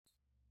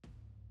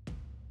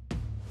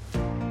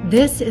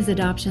This is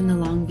Adoption the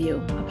Long View,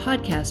 a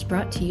podcast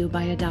brought to you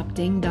by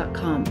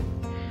Adopting.com.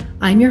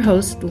 I'm your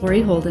host,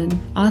 Lori Holden,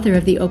 author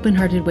of The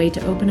Open-Hearted Way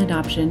to Open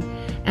Adoption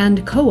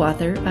and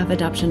co-author of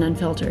Adoption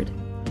Unfiltered.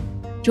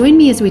 Join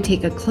me as we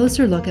take a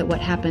closer look at what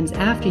happens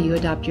after you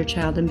adopt your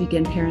child and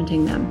begin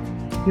parenting them.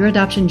 Your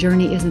adoption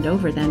journey isn't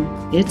over then,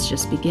 it's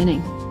just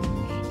beginning.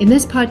 In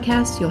this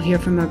podcast, you'll hear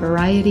from a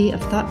variety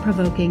of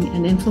thought-provoking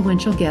and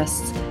influential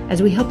guests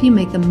as we help you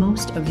make the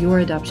most of your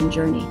adoption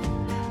journey.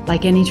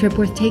 Like any trip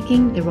worth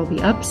taking, there will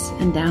be ups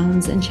and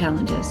downs and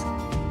challenges.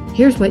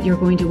 Here's what you're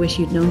going to wish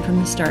you'd known from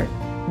the start.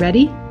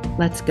 Ready?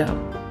 Let's go.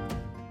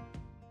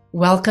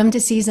 Welcome to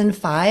Season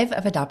 5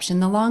 of Adoption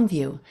the Long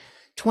View.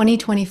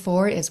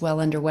 2024 is well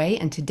underway,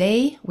 and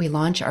today we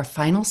launch our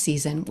final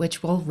season,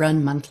 which will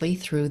run monthly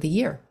through the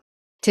year.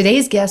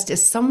 Today's guest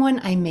is someone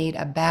I made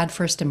a bad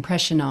first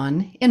impression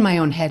on, in my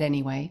own head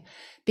anyway,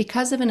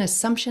 because of an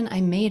assumption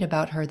I made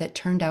about her that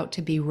turned out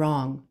to be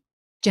wrong.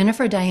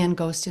 Jennifer Dyan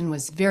Ghost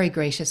was very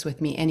gracious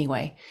with me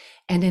anyway,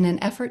 and in an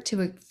effort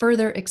to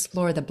further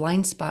explore the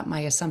blind spot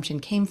my assumption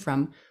came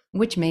from,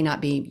 which may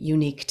not be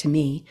unique to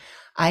me,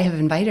 I have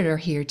invited her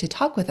here to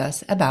talk with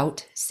us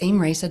about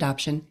same-race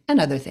adoption and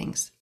other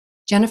things.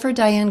 Jennifer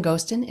Dyan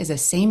Ghost is a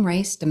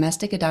same-race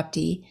domestic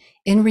adoptee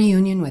in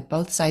reunion with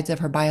both sides of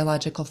her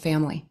biological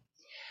family.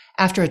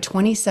 After a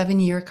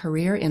 27-year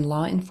career in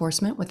law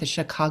enforcement with the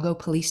Chicago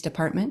Police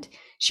Department,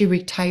 she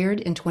retired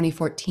in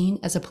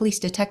 2014 as a police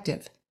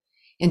detective.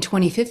 In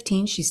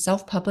 2015, she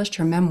self-published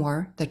her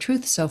memoir, The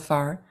Truth So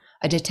Far,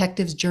 A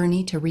Detective's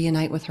Journey to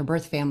Reunite with Her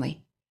Birth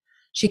Family.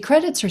 She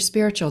credits her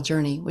spiritual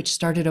journey, which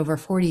started over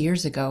 40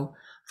 years ago,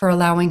 for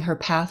allowing her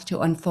path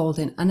to unfold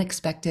in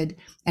unexpected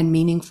and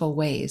meaningful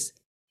ways.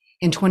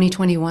 In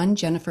 2021,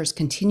 Jennifer's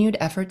continued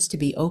efforts to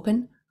be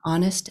open,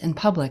 honest, and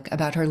public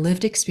about her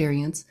lived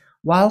experience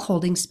while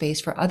holding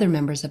space for other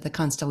members of the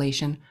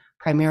constellation,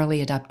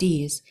 primarily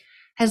adoptees,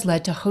 has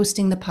led to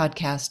hosting the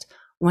podcast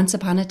Once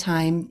Upon a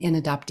Time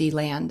in Adoptee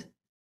Land.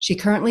 She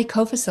currently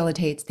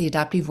co-facilitates the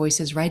Adoptee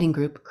Voices writing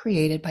group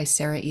created by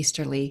Sarah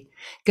Easterly.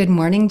 Good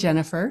morning,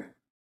 Jennifer.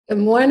 Good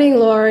morning,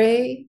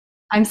 Lori.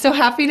 I'm so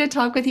happy to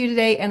talk with you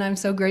today, and I'm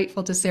so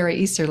grateful to Sarah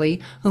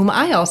Easterly, whom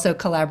I also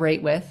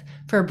collaborate with,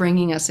 for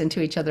bringing us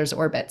into each other's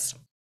orbits.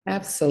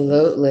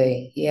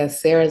 Absolutely.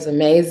 Yes, Sarah's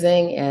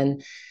amazing.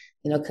 And,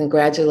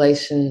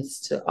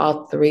 congratulations to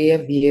all three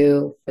of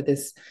you for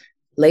this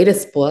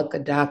latest book,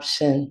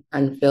 Adoption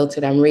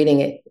Unfiltered. I'm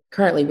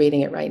currently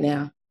reading it right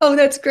now. Oh,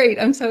 that's great.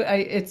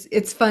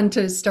 It's fun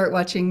to start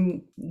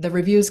watching the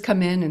reviews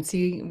come in and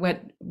see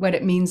what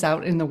it means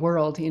out in the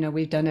world.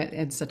 We've done it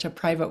in such a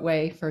private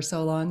way for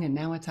so long, and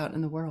now it's out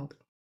in the world.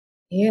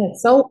 Yeah,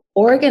 it's so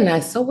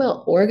organized, so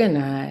well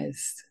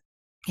organized.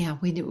 Yeah,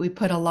 we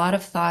put a lot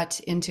of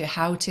thought into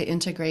how to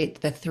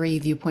integrate the three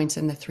viewpoints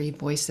and the three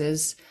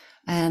voices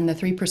and the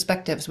three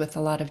perspectives with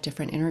a lot of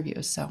different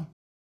interviews.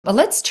 But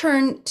let's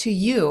turn to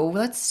you.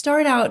 Let's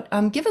start out,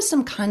 give us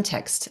some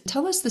context.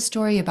 Tell us the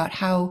story about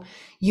how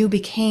you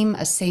became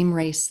a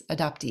same-race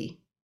adoptee.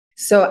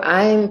 So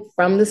I'm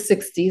from the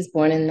 60s,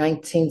 born in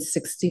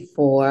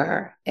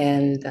 1964.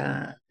 And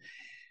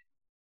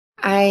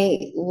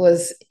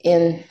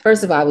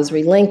first of all, I was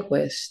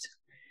relinquished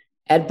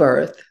at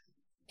birth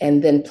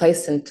and then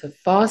placed into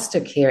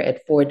foster care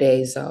at 4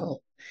 days old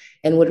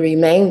and would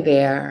remain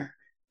there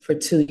for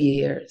 2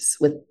 years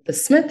with the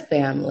Smith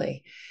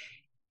family,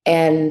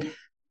 and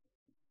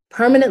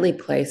permanently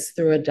placed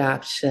through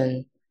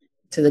adoption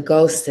to the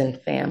Ghost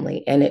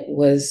family. And it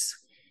was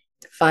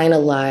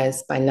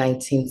finalized by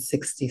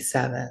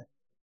 1967.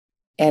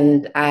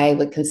 And I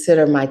would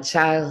consider my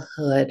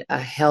childhood a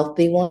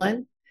healthy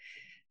one.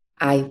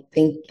 I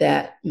think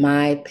that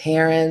my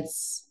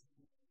parents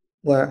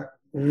were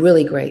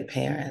really great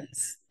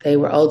parents. They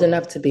were old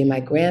enough to be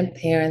my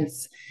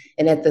grandparents.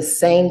 And at the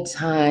same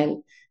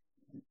time,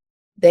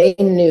 they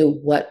knew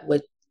what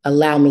would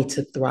allow me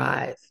to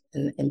thrive.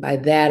 And by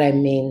that, I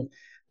mean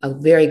a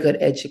very good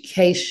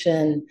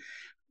education,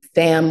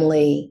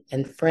 family,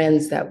 and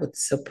friends that would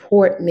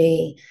support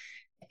me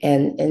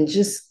and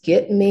just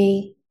get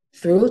me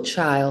through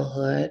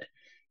childhood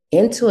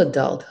into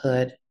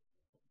adulthood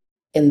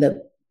in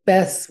the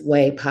best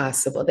way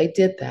possible. They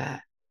did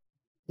that.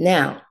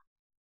 Now,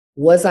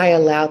 was I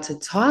allowed to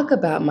talk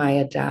about my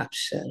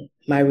adoption,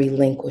 my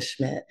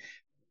relinquishment,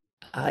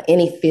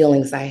 any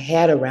feelings I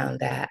had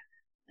around that?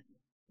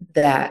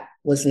 That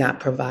was not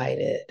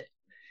provided.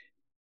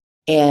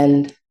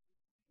 And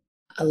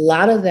a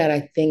lot of that,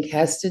 I think,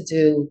 has to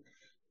do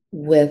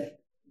with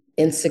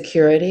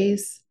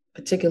insecurities,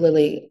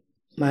 particularly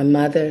my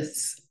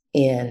mother's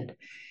end.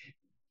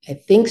 I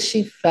think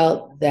she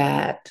felt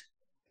that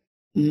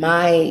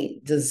my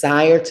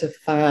desire to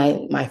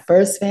find my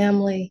first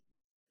family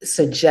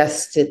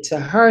suggested to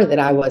her that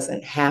I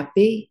wasn't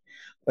happy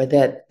or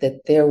that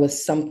there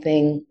was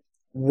something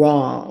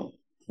wrong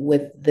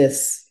with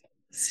this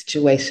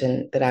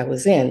situation that I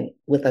was in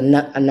with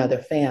another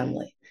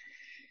family.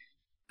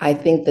 I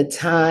think the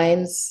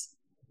Times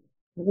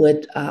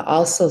would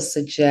also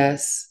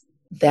suggest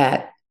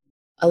that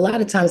a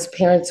lot of times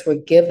parents were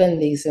given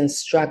these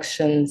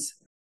instructions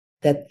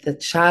that the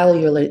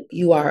child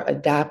you are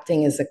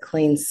adopting is a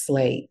clean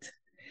slate.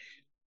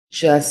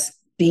 Just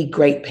be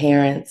great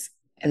parents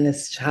and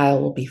this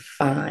child will be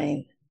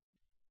fine.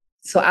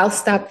 So I'll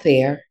stop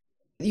there.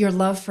 Your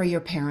love for your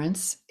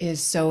parents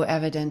is so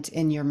evident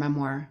in your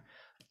memoir.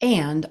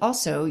 And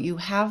also, you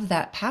have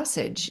that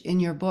passage in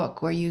your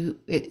book where you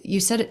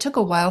said it took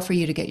a while for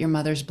you to get your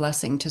mother's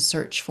blessing to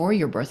search for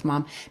your birth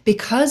mom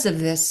because of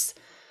this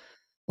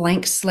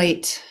blank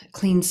slate,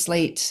 clean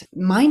slate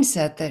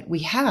mindset that we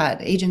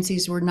had.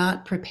 Agencies were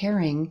not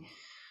preparing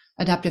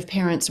adoptive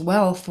parents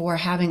well for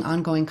having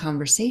ongoing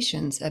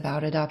conversations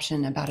about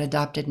adoption, about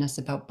adoptedness,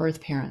 about birth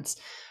parents,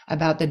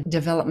 about the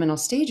developmental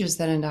stages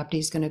that an adoptee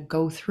is going to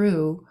go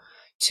through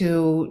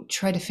to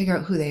try to figure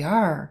out who they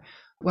are.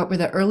 What were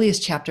the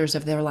earliest chapters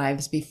of their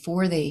lives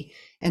before they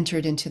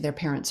entered into their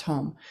parents'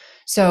 home?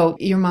 So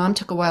your mom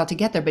took a while to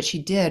get there, but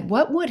she did.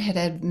 What would it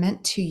have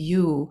meant to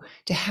you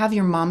to have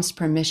your mom's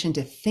permission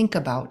to think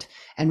about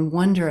and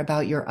wonder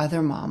about your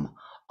other mom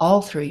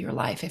all through your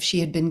life if she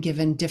had been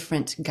given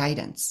different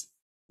guidance?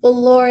 Well,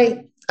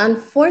 Lori,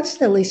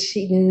 unfortunately,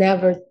 she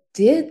never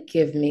did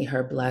give me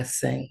her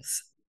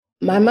blessings.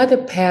 My mother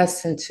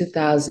passed in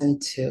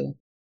 2002,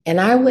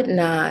 and I would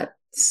not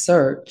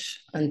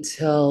search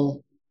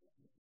until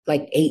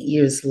like 8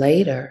 years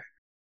later.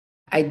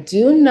 I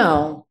do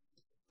know,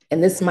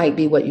 and this might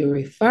be what you're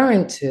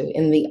referring to,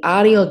 in the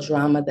audio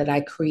drama that I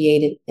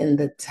created in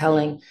the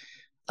telling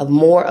of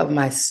more of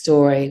my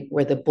story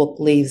where the book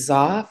leaves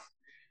off,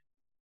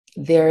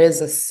 there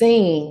is a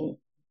scene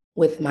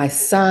with my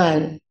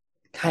son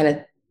kind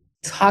of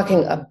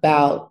talking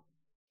about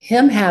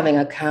him having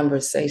a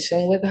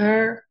conversation with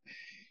her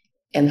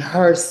and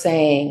her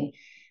saying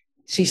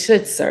she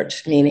should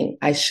search, meaning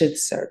I should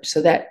search.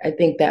 So that I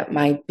think that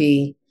might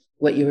be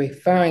what you're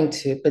referring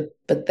to.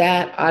 But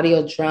that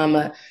audio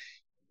drama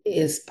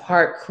is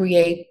part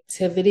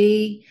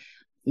creativity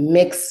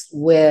mixed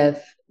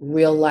with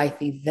real life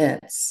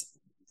events.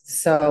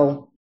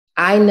 So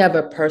I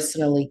never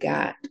personally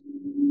got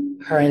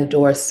her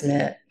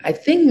endorsement. I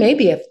think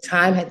maybe if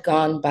time had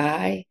gone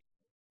by,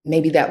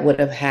 maybe that would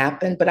have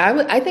happened. But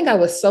I think I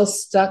was so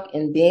stuck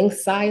in being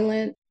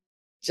silent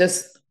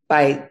just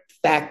by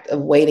fact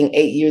of waiting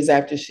 8 years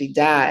after she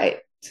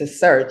died to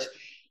search.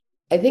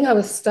 I think I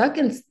was stuck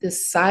in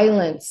this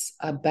silence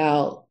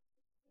about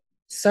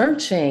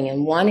searching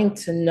and wanting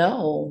to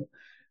know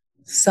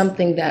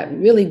something that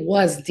really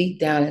was deep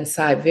down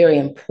inside very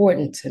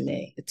important to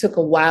me. It took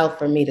a while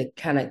for me to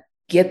kind of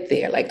get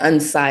there, like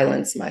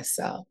unsilence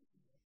myself.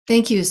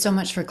 Thank you so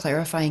much for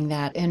clarifying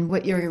that. And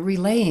what you're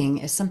relaying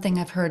is something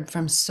I've heard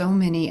from so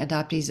many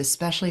adoptees,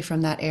 especially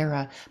from that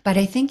era. But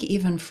I think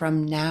even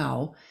from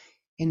now,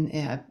 in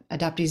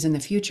adoptees in the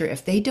future,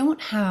 if they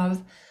don't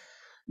have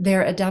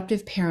their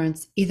adoptive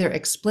parents either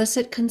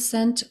explicit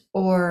consent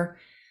or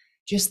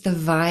just the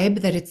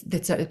vibe that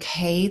that's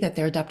okay, that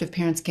their adoptive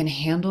parents can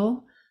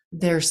handle,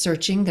 they're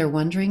searching, they're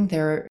wondering,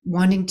 they're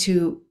wanting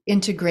to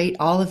integrate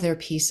all of their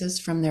pieces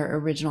from their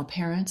original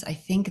parents. I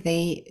think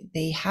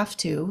they have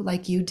to,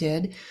 like you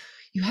did,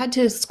 you had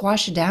to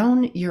squash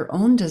down your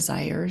own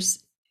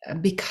desires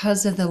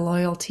because of the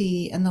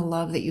loyalty and the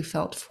love that you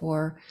felt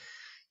for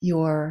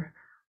your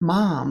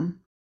mom.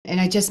 And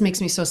it just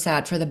makes me so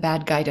sad for the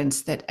bad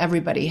guidance that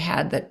everybody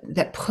had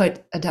that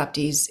put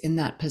adoptees in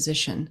that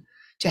position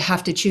to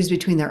have to choose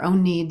between their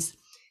own needs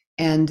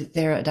and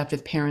their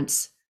adoptive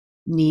parents'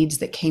 needs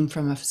that came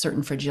from a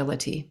certain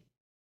fragility.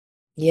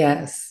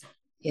 Yes,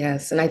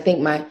 yes. And I think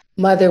my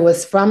mother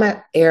was from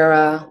an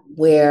era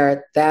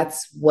where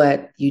that's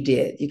what you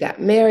did. You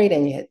got married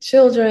and you had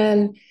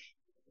children,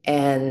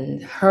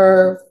 and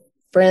her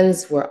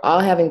friends were all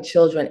having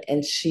children,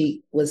 and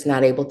she was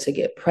not able to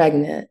get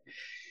pregnant.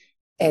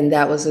 And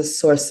that was a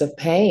source of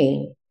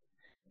pain.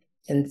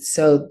 And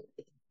so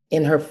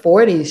in her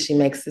 40s, she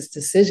makes this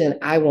decision.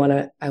 I want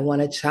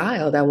a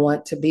child. I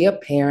want to be a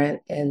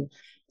parent. And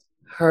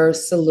her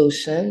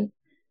solution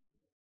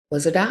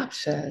was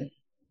adoption.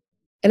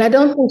 And I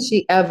don't think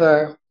she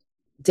ever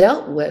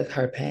dealt with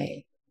her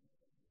pain.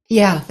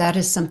 Yeah, that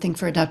is something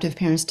for adoptive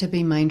parents to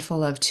be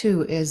mindful of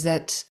too, is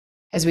that,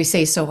 as we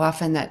say so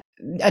often, that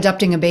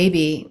adopting a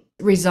baby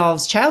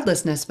resolves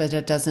childlessness, but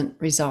it doesn't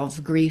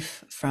resolve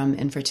grief from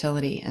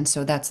infertility. And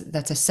so that's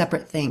a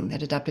separate thing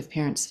that adoptive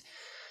parents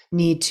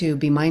need to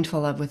be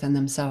mindful of within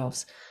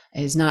themselves,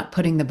 is not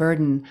putting the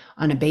burden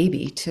on a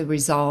baby to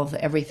resolve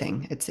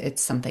everything.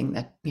 It's something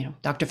that,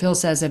 Dr. Phil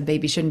says no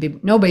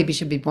baby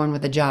should be born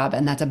with a job,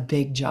 and that's a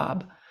big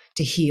job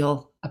to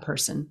heal a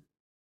person.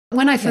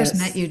 When I first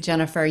met you,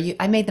 Jennifer,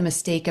 I made the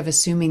mistake of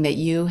assuming that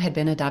you had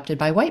been adopted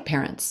by white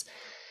parents.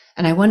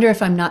 And I wonder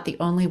if I'm not the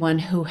only one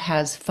who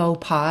has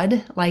faux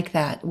pod like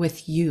that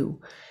with you.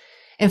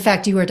 In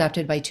fact, you were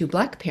adopted by two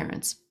Black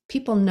parents.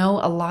 People know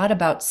a lot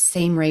about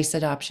same-race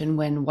adoption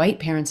when white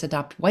parents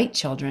adopt white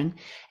children,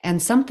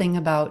 and something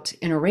about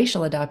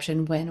interracial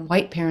adoption when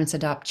white parents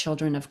adopt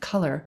children of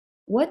color.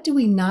 What do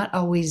we not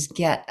always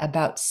get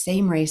about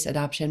same-race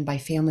adoption by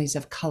families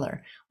of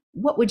color?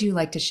 What would you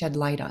like to shed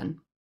light on?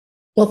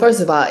 Well,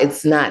 first of all,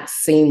 it's not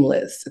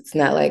seamless. It's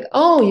not like,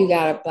 oh, you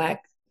got a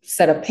Black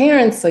set of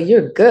parents, so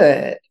you're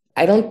good.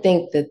 I don't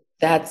think that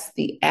that's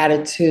the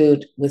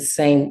attitude with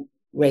same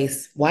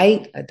race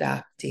white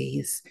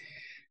adoptees.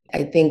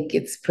 I think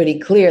it's pretty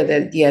clear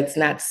that, yeah, it's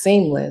not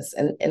seamless.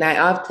 And I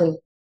often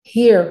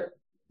hear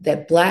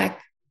that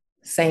Black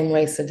same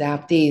race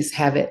adoptees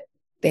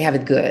they have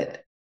it good.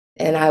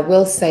 And I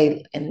will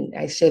say, and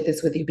I shared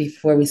this with you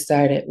before we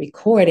started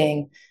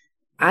recording,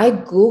 I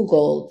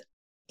Googled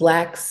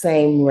Black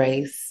same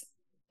race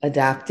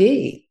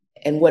adoptee,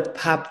 and what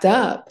popped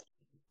up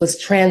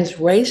was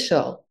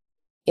transracial,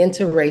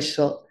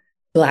 interracial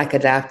Black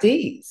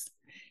adoptees.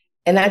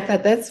 And I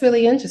thought that's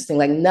really interesting.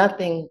 Like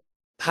nothing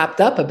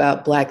popped up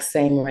about Black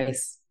same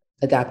race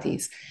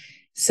adoptees.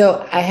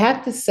 So I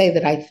have to say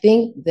that I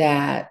think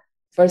that,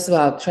 first of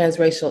all,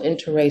 transracial,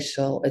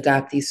 interracial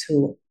adoptees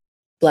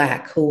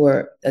Black, who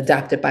were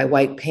adopted by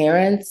white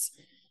parents,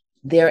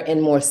 they're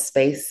in more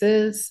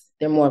spaces,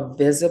 they're more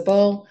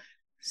visible.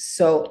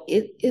 So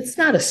it's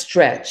not a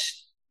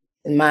stretch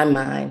in my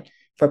mind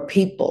for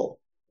people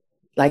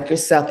like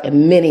yourself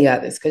and many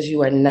others, because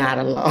you are not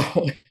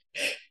alone.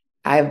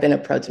 I have been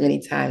approached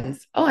many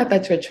times. Oh, I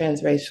thought you were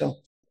transracial.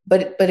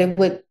 But it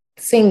would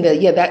seem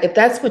that, yeah, that if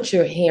that's what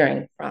you're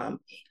hearing from,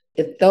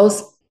 if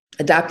those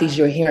adoptees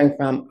you're hearing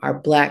from are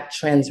Black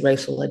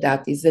transracial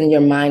adoptees, then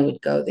your mind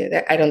would go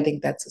there. I don't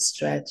think that's a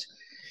stretch.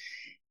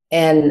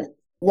 And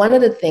one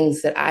of the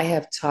things that I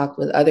have talked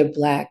with other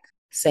Black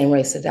same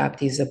race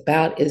adoptees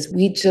about is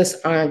we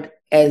just aren't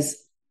as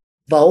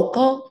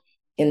vocal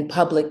in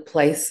public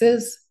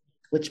places,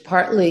 which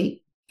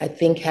partly I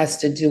think has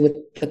to do with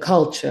the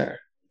culture,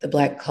 the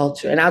Black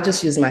culture. And I'll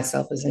just use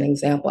myself as an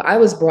example. I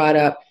was brought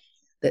up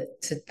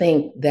to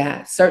think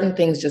that certain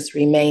things just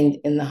remained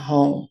in the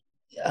home,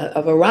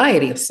 a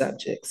variety of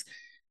subjects.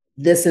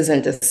 This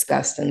isn't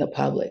discussed in the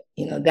public.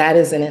 You know, that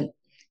isn't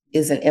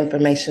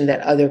information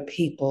that other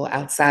people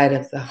outside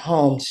of the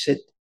home should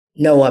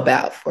know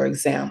about, for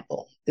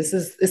example.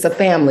 It's a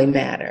family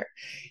matter.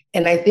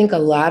 And I think a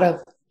lot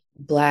of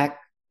Black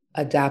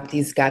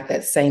adoptees got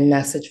that same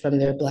message from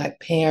their Black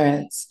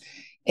parents.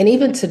 And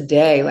even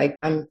today, like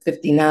I'm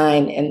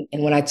 59,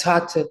 and when I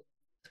talk to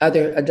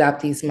other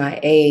adoptees my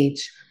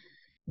age,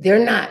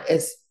 they're not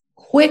as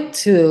quick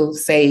to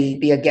say,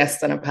 be a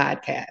guest on a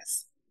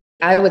podcast.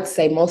 I would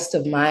say most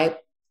of my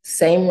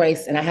same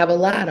race, and I have a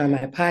lot on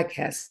my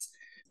podcast,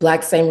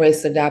 Black same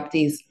race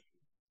adoptees,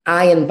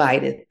 I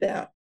invited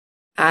them.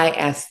 I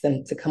asked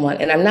them to come on.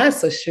 And I'm not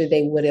so sure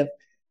they would have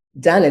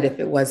done it if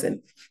it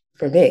wasn't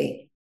for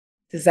me.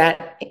 Does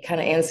that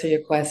kind of answer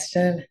your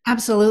question?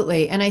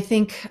 Absolutely. And I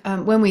think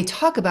when we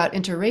talk about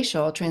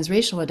interracial,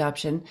 transracial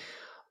adoption,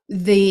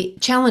 the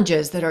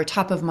challenges that are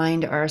top of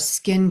mind are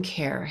skin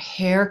care,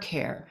 hair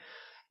care,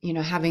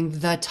 having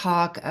the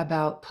talk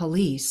about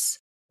police,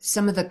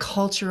 some of the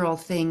cultural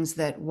things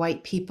that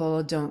white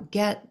people don't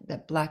get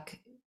that Black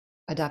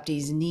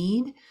adoptees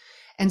need.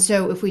 And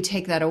so if we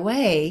take that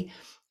away,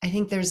 I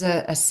think there's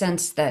a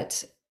sense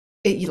that,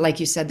 like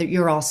you said, that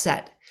you're all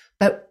set.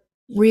 But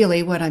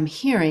really what I'm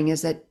hearing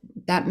is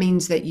that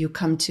means that you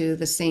come to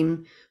the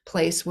same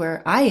place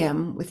where I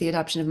am with the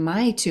adoption of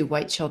my two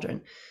white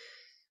children.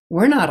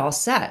 We're not all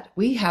set.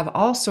 We have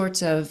all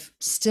sorts of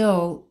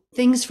still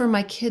things for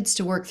my kids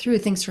to work through,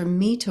 things for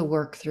me to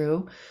work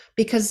through,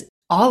 because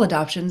all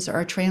adoptions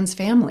are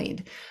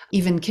trans-familied.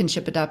 Even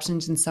kinship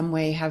adoptions in some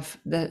way have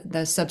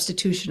the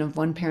substitution of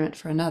one parent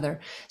for another.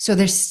 So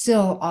there's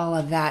still all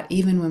of that,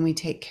 even when we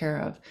take care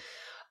of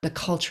the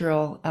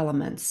cultural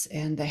elements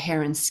and the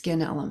hair and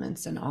skin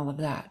elements and all of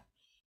that.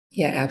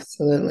 Yeah,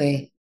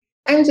 absolutely.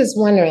 I'm just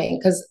wondering,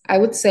 because I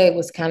would say it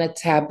was kind of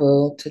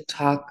taboo to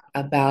talk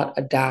about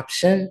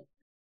adoption,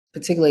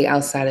 particularly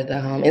outside of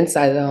the home,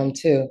 inside of the home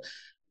too,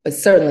 but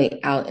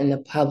certainly out in the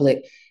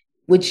public.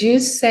 Would you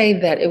say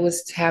that it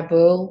was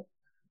taboo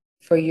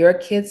for your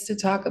kids to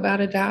talk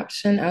about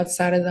adoption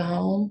outside of the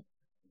home?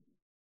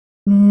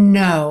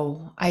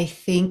 No, I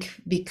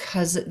think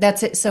because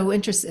that's it. So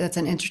interesting. That's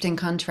an interesting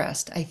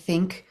contrast. I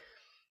think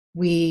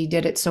we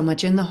did it so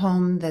much in the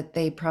home that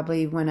they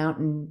probably went out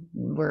and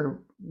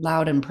were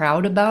loud and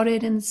proud about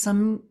it in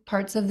some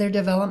parts of their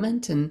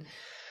development. And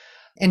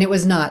there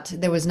was not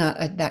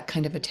that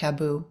kind of a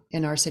taboo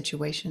in our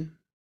situation.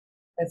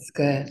 That's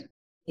good.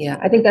 Yeah,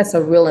 I think that's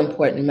a real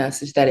important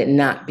message, that it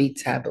not be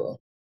taboo.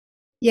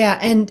 Yeah,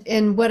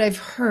 and what I've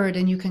heard,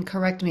 and you can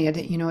correct me,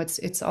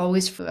 it's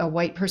always a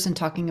white person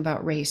talking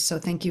about race. So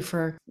thank you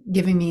for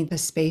giving me the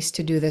space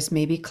to do this,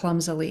 maybe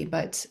clumsily,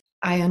 but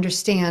I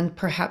understand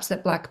perhaps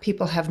that Black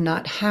people have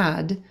not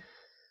had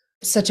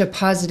such a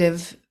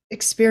positive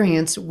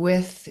experience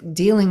with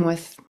dealing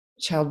with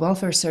child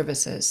welfare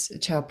services,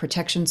 child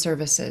protection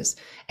services.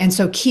 And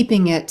so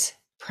keeping it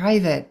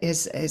private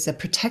is a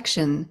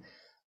protection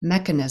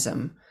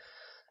mechanism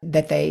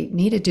that they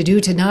needed to do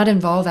to not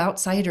involve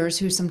outsiders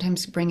who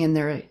sometimes bring in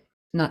their,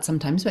 not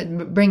sometimes,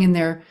 but bring in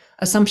their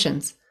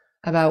assumptions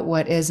about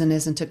what is and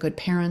isn't a good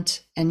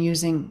parent, and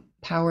using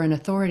power and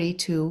authority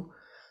to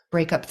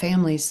break up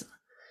families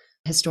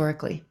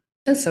historically.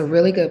 That's a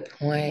really good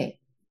point.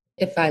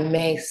 if I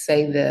may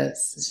say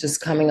this, it's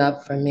just coming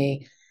up for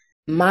me.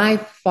 My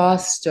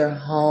foster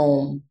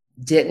home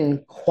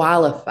didn't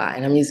qualify,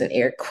 and I'm using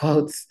air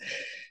quotes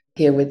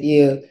here with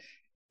you,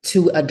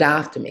 to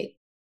adopt me.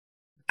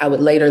 I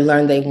would later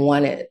learn they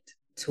wanted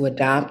to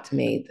adopt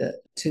me.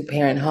 The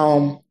two-parent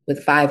home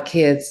with 5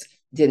 kids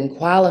didn't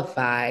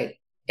qualify,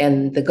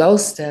 and the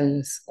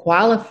Ghostons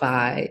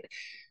qualified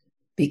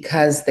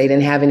because they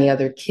didn't have any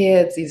other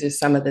kids. These are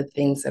some of the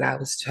things that I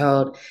was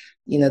told.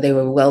 They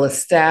were well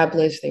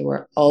established, they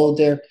were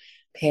older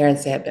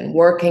parents that had been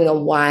working a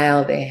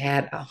while, they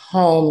had a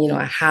home,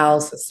 a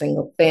house, a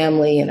single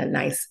family in a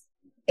nice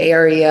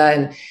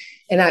area.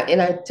 And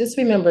I just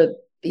remember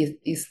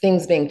these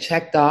things being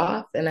checked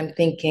off. And I'm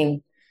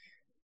thinking,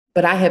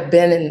 but I have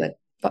been in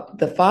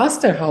the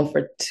foster home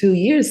for 2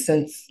 years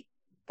since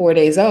 4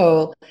 days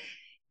old.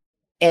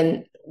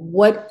 And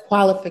what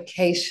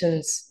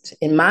qualifications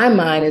in my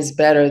mind is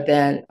better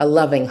than a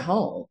loving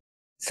home?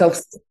 So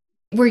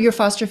Were your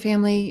foster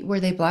family, were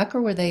they Black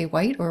or were they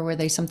white or were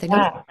they something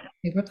else? yeah,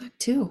 They were Black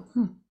too.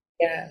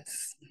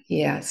 yes.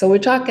 Yeah. So we're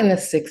talking the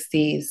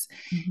 60s,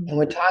 Mhm. and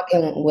we're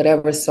talking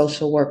whatever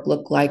social work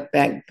looked like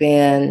back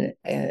then.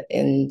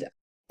 And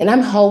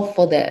I'm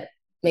hopeful that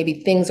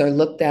maybe things are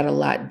looked at a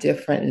lot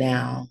different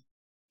now,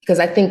 because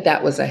I think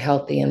that was a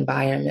healthy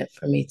environment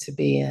for me to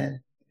be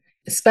in,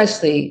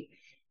 especially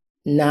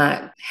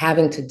not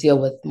having to deal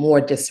with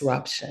more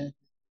disruption.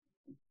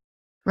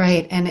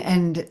 Right.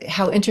 And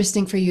how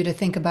interesting for you to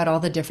think about all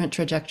the different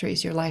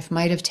trajectories your life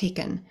might have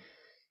taken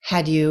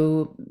had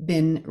you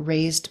been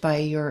raised by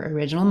your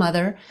original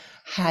mother,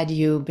 had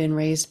you been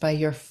raised by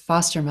your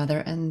foster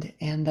mother, and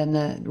then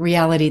the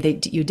reality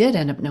that you did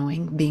end up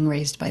knowing, being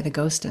raised by the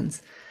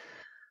Ghostons.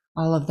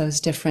 All of those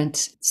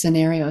different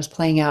scenarios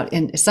playing out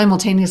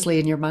simultaneously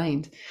in your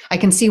mind. I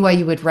can see why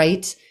you would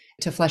write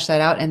to flesh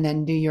that out and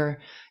then do your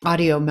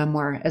audio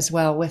memoir as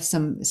well with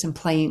some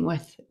playing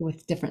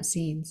with different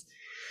scenes.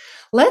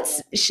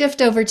 Let's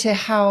shift over to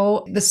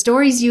how the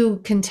stories you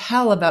can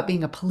tell about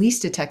being a police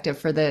detective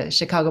for the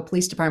Chicago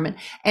Police Department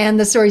and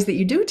the stories that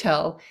you do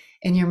tell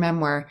in your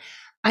memoir.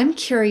 I'm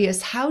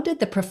curious, how did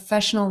the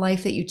professional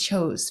life that you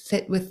chose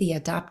fit with the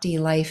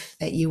adoptee life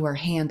that you were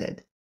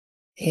handed?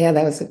 Yeah,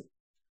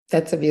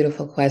 that's a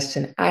beautiful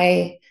question.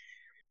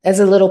 As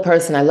a little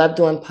person, I love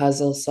doing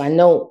puzzles. So I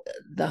know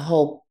the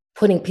whole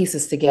putting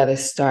pieces together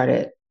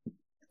started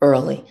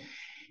early.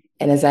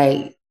 And as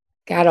I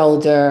got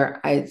older,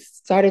 I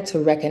started to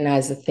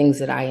recognize the things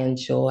that I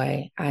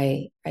enjoy.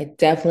 I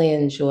definitely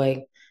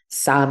enjoy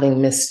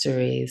solving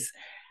mysteries.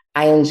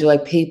 I enjoy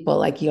people,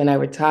 like you and I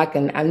were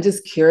talking. I'm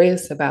just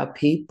curious about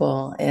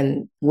people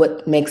and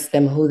what makes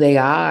them who they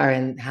are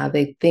and how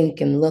they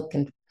think and look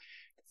and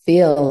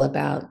feel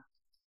about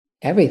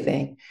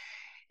everything.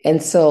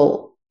 And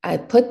so I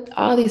put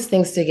all these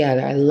things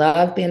together. I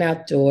love being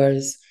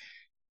outdoors,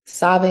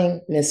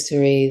 solving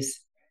mysteries,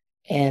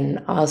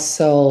 and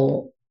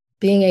also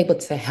being able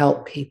to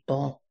help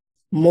people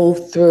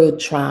move through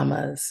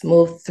traumas,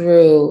 move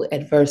through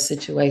adverse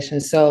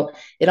situations. So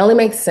it only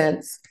makes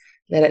sense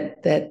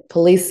that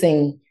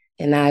policing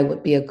and I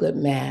would be a good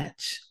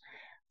match.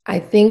 I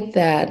think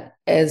that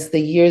as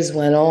the years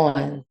went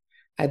on,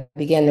 I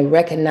began to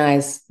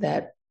recognize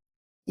that,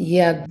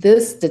 yeah,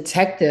 this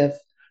detective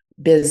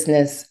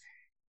business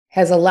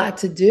has a lot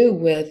to do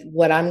with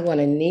what I'm going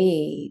to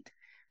need.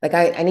 Like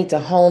I need to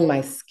hone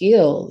my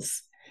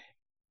skills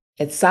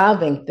at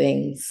solving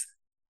things.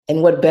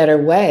 And what better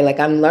way? Like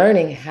I'm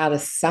learning how to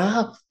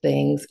solve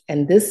things.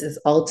 And this is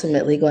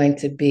ultimately going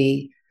to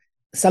be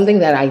something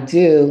that I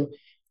do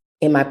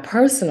in my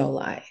personal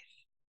life,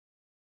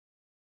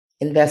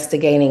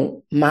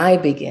 investigating my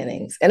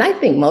beginnings. And I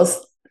think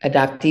most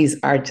adoptees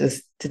are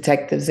just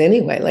detectives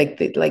anyway. Like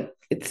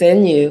it's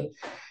in you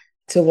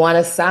to want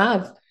to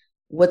solve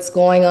what's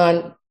going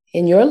on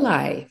in your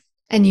life.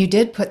 And you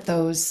did put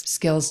those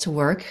skills to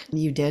work.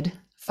 You did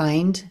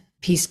find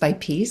piece by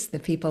piece the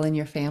people in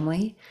your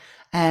family.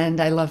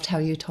 And I loved how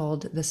you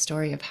told the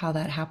story of how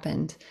that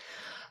happened.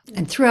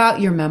 And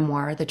throughout your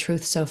memoir, The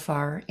Truth So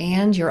Far,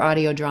 and your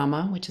audio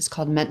drama, which is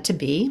called Meant to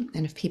Be.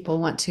 And if people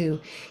want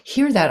to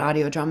hear that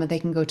audio drama, they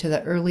can go to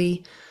the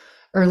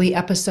early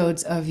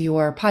episodes of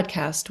your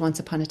podcast, Once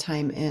Upon a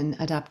Time in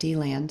Adoptee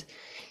Land.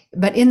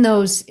 But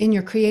in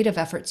your creative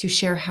efforts, you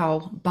share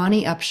how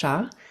Bonnie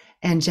Upshaw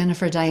and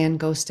Jennifer Dyan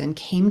Ghost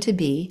came to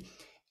be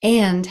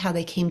and how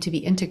they came to be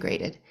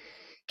integrated.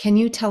 Can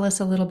you tell us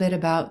a little bit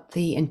about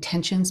the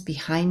intentions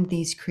behind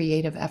these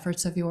creative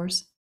efforts of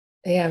yours?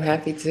 Yeah, I'm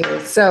happy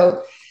to.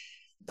 So,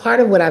 part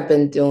of what I've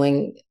been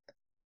doing,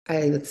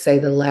 I would say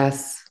the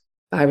last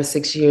 5 or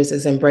 6 years,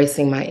 is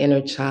embracing my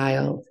inner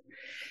child.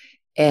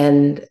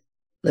 And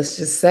let's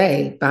just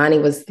say Bonnie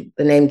was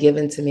the name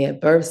given to me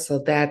at birth. So,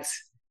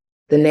 that's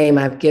the name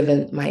I've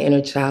given my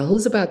inner child,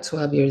 who's about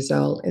 12 years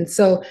old. And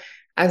so,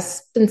 I've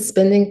been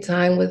spending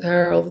time with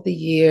her over the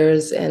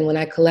years. And when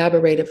I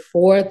collaborated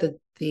for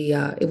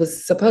it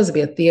was supposed to be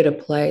a theater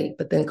play,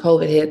 but then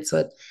COVID hit, so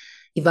it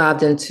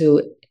evolved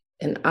into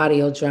an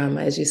audio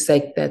drama, as you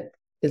say, that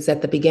is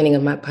at the beginning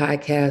of my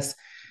podcast.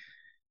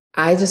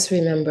 I just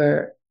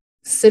remember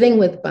sitting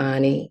with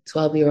Bonnie,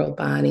 12-year-old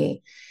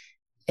Bonnie,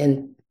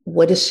 and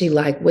what is she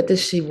like? What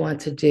does she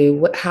want to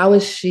do? How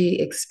is she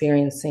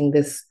experiencing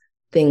this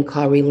thing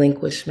called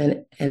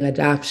relinquishment and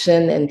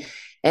adoption?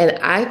 And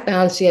I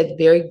found she had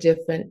very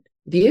different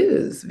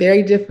views,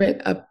 very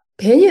different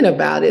opinion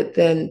about it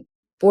than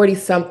 40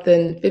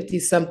 something, 50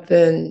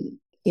 something,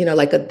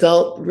 like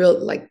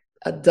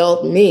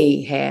adult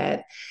me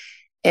had.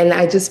 And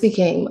I just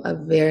became a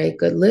very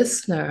good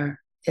listener.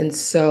 And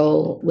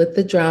so with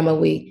the drama,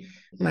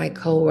 my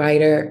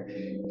co-writer,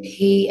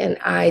 he and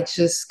I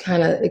just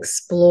kind of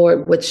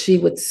explored what she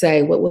would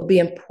say, what would be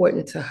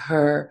important to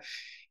her.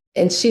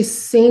 And she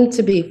seemed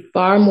to be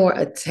far more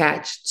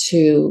attached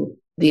to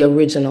my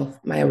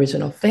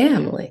original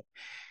family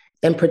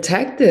and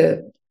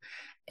protective.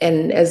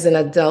 And as an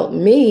adult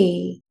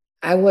me,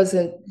 I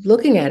wasn't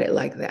looking at it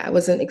like that. I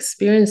wasn't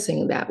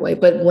experiencing that way.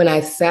 But when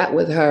I sat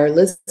with her,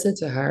 listened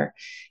to her,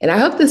 and I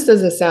hope this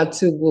doesn't sound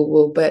too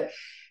woo-woo, but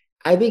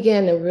I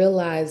began to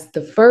realize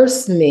the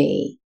first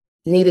me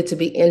needed to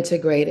be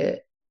integrated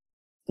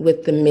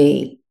with the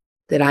me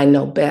that I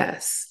know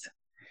best.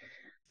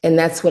 And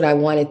that's what I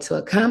wanted to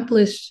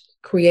accomplish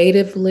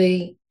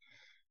creatively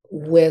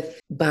with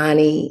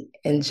Bonnie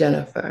and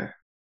Jennifer.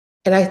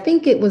 And I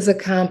think it was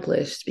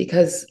accomplished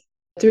because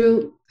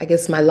through, I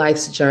guess, my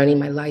life's journey,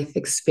 my life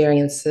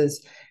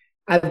experiences,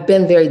 I've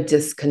been very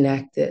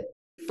disconnected.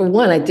 For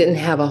one, I didn't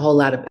have a whole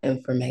lot of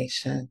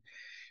information.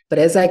 But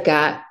as I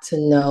got to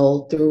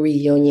know through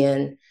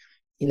reunion,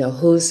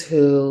 who's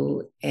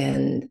who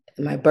and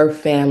my birth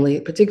family,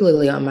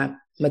 particularly on my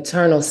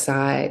maternal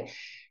side,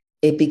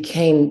 it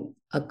became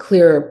a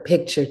clearer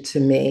picture to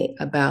me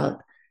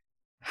about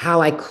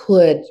how I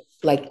could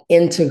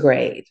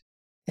integrate.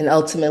 And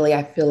ultimately,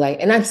 I feel like,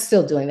 and I'm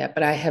still doing that,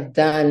 but I have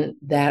done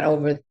that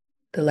over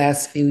the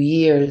last few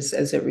years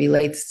as it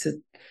relates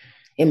to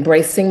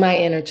embracing my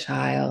inner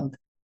child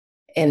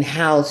and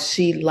how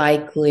she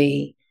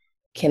likely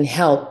can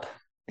help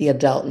the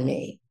adult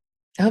me.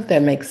 I hope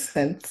that makes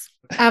sense.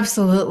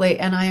 Absolutely.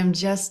 And I am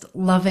just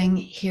loving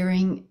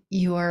hearing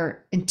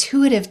your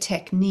intuitive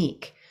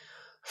technique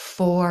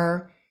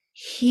for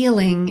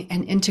healing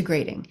and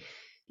integrating.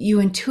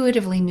 You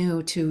intuitively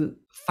knew to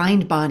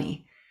find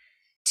Bonnie,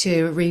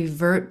 to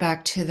revert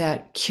back to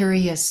that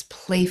curious,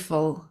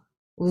 playful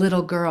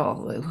little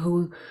girl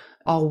who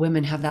all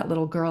women have that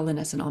little girl in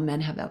us and all men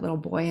have that little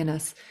boy in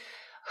us,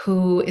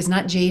 who is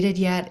not jaded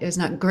yet, is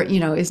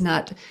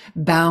not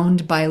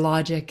bound by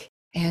logic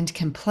and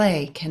can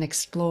play, can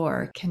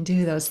explore, can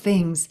do those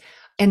things.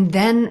 And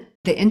then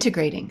the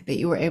integrating that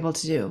you were able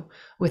to do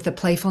with the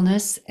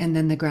playfulness and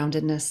then the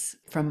groundedness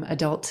from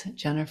adult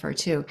Jennifer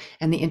too.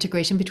 And the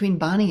integration between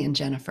Bonnie and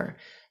Jennifer,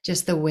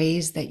 just the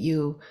ways that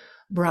you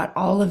brought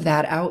all of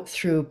that out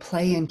through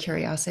play and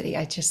curiosity.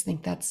 I just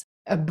think that's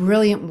a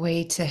brilliant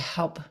way to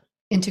help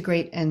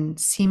integrate and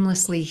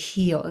seamlessly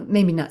heal.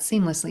 Maybe not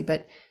seamlessly,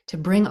 but to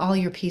bring all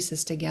your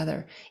pieces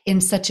together in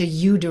such a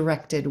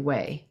you-directed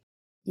way.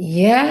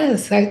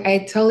 Yes,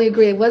 I totally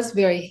agree. It was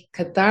very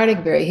cathartic,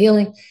 very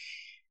healing.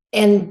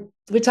 And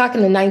we're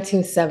talking the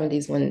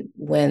 1970s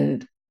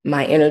when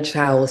my inner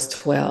child was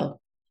 12.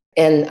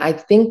 And I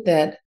think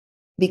that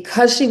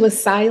because she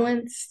was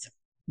silenced,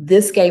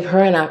 this gave her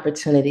an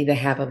opportunity to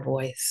have a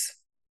voice.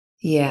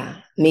 Yeah,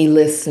 me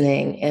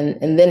listening.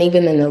 And then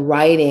even in the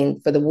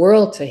writing for the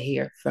world to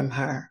hear from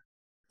her.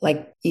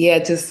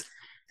 Just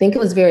think it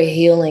was very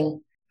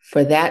healing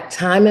for that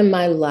time in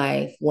my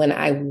life when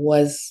I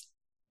was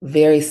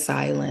very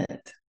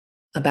silent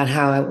about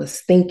how I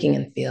was thinking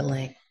and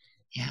feeling.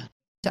 Yeah.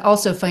 To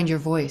also find your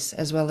voice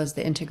as well as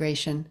the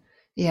integration.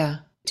 Yeah.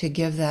 To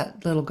give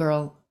that little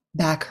girl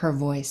back her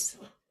voice.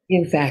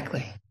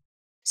 Exactly.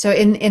 So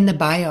in the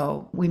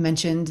bio, we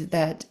mentioned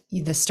that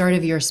the start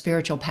of your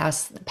spiritual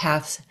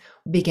paths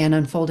began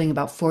unfolding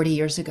about 40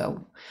 years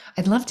ago.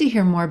 I'd love to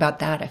hear more about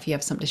that if you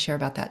have something to share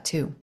about that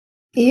too.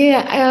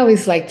 Yeah, I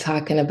always like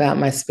talking about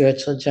my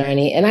spiritual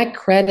journey. And I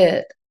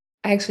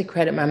actually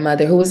credit my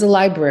mother, who was a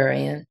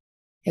librarian.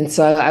 And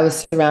so I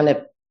was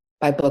surrounded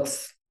by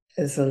books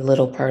as a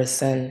little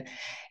person.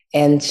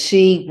 And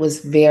she was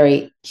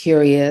very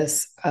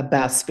curious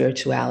about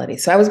spirituality.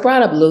 So I was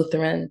brought up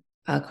Lutheran.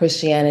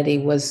 Christianity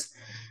was,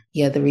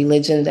 the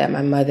religion that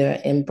my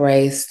mother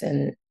embraced,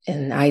 and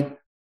I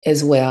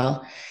as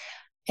well.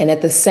 And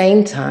at the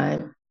same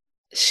time,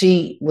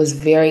 she was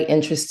very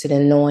interested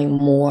in knowing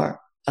more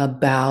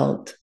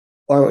about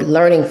or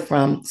learning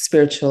from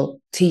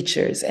spiritual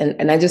teachers.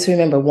 And I just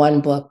remember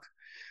one book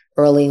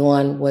early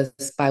on was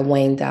by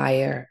Wayne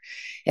Dyer.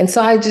 And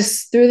so I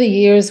just, through the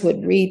years,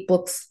 would read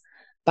books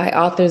by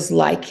authors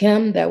like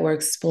him that were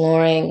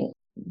exploring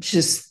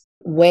just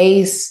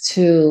ways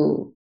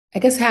to, I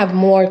guess, have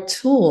more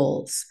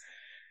tools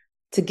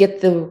to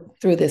get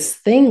through this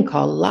thing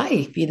called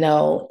life,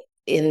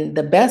 in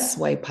the best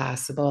way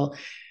possible,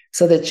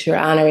 so that you're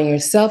honoring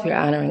yourself, you're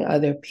honoring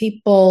other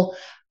people,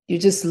 you're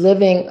just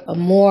living a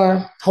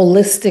more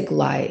holistic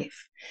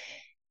life.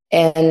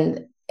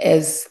 And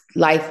as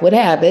life would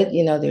have it,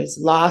 there's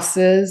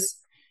losses,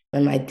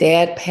 when my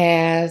dad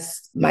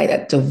passed,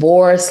 my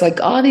divorce, like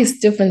all these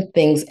different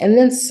things. And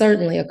then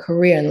certainly a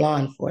career in law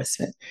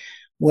enforcement,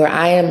 where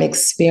I am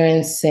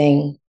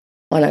experiencing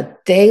on a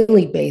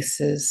daily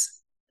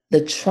basis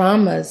the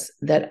traumas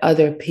that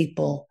other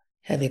people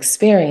have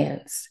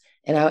experienced.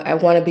 And I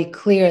want to be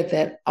clear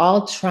that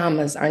all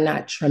traumas are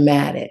not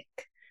traumatic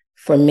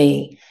for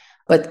me,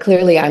 but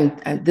clearly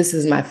this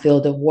is my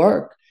field of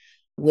work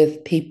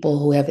with people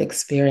who have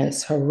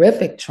experienced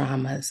horrific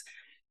traumas.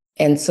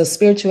 And so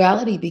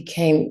spirituality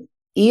became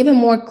even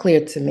more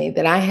clear to me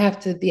that I have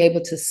to be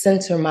able to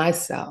center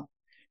myself,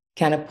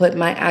 kind of put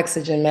my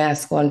oxygen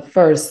mask on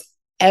first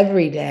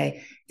every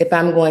day if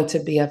I'm going to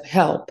be of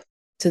help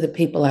to the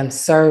people I'm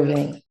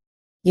serving.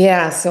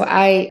 Yeah, so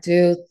I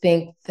do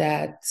think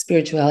that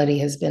spirituality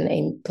has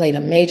played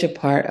a major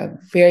part, a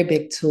very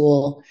big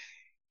tool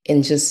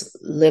in just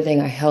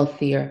living a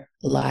healthier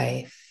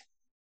life.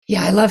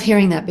 Yeah, I love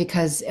hearing that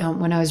because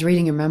when I was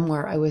reading your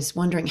memoir, I was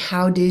wondering,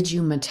 how did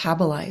you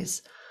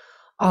metabolize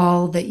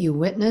all that you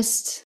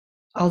witnessed,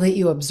 all that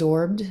you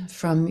absorbed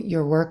from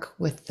your work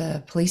with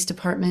the police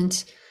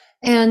department?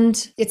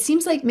 And it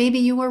seems like maybe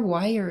you were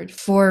wired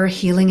for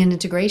healing and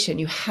integration.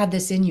 You had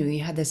this in you.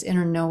 You had this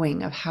inner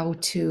knowing of how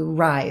to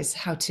rise,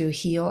 how to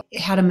heal,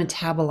 how to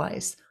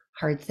metabolize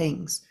hard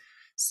things.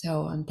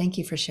 So thank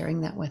you for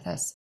sharing that with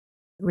us.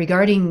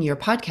 Regarding your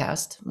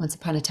podcast, Once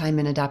Upon a Time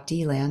in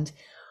Adoptee Land,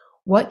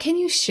 what can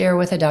you share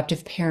with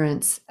adoptive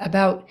parents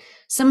about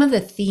some of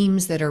the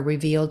themes that are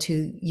revealed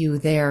to you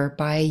there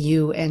by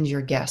you and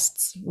your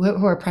guests,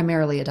 who are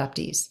primarily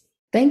adoptees?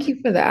 Thank you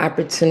for the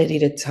opportunity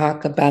to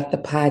talk about the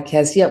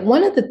podcast. Yeah,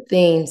 one of the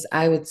themes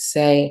I would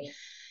say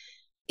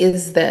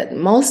is that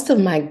most of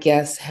my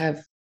guests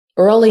have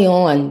early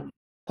on,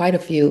 quite a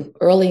few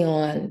early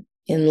on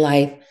in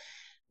life,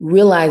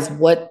 realized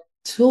what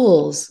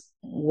tools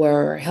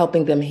were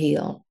helping them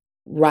heal.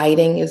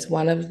 Writing is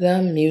one of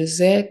them,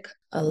 music.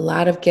 A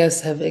lot of guests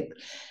have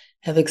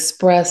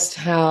expressed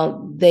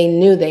how they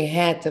knew they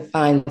had to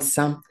find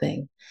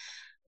something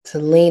to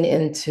lean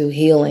into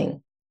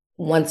healing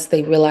once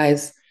they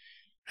realize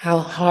how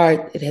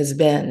hard it has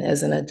been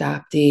as an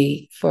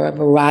adoptee for a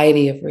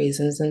variety of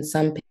reasons. And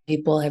some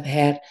people have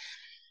had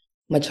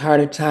much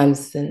harder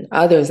times than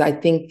others. I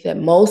think that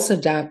most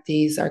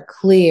adoptees are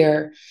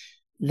clear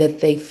that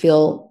they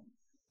feel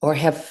or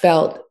have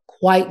felt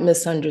quite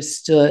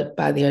misunderstood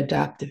by their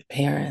adoptive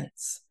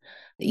parents,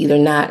 either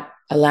not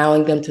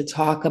allowing them to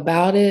talk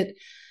about it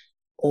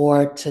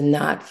or to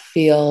not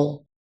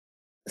feel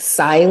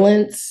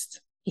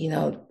silenced.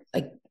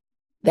 Like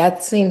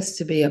that seems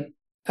to be a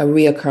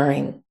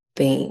reoccurring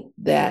theme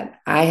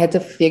that I had to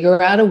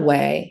figure out a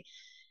way,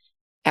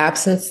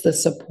 absence the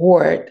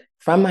support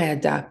from my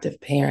adoptive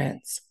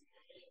parents.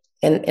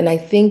 And I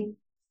think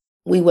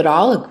we would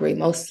all agree,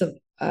 most of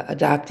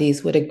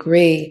adoptees would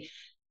agree,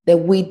 that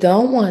we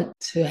don't want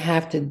to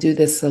have to do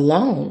this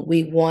alone.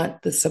 We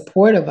want the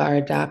support of our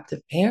adoptive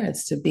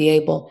parents to be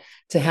able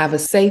to have a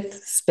safe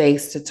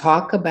space to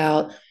talk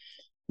about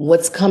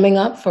what's coming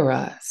up for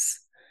us.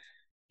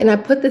 And I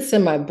put this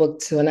in my book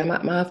too, and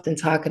I'm often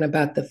talking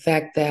about the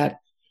fact that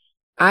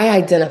I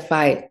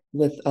identify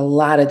with a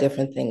lot of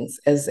different things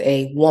as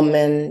a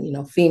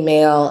woman,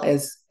 female,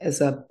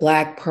 as a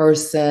Black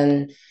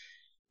person,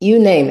 you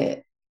name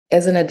it,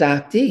 as an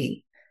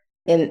adoptee.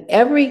 And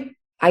every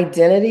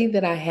identity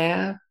that I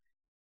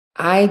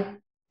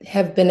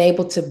have been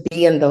able to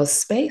be in those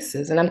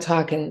spaces. And I'm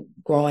talking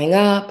growing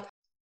up.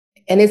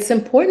 And it's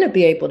important to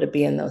be able to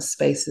be in those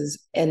spaces.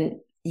 And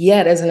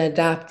yet, as an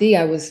adoptee,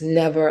 I was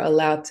never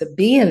allowed to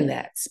be in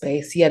that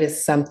space, yet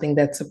it's something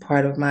that's a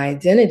part of my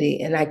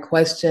identity. And I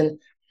question,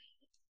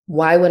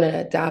 why would an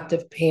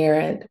adoptive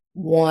parent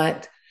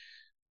want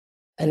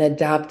an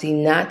adoptee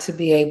not to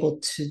be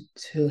able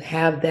to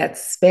have that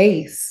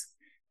space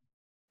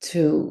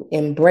to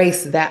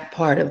embrace that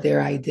part of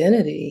their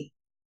identity?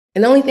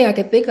 And the only thing I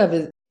can think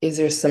of is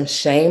there some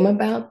shame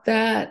about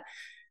that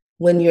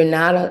when you're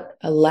not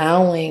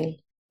allowing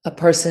a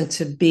person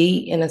to be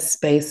in a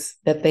space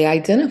that they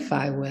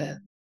identify with?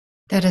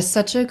 That is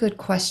such a good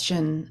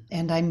question.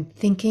 And I'm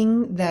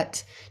thinking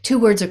that two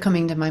words are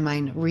coming to my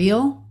mind: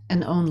 real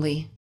and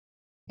only.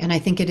 And I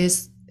think it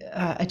is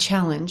a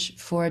challenge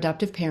for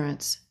adoptive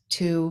parents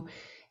to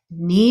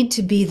need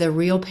to be the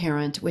real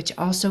parent, which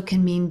also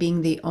can mean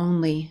being the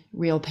only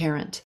real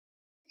parent.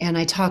 And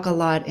I talk a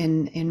lot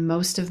in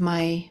most of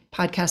my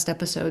podcast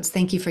episodes.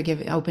 Thank you for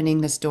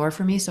opening this door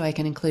for me so I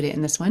can include it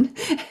in this one.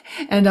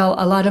 And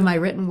a lot of my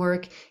written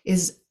work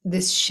is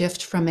this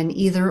shift from an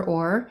either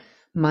or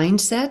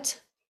mindset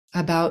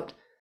about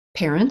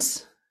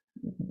parents,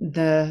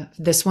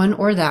 this one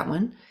or that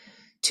one,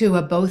 to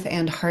a both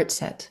and heart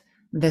set,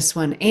 this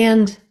one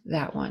and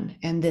that one,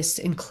 and this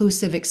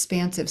inclusive,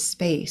 expansive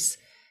space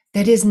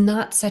that is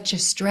not such a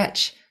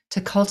stretch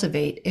to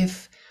cultivate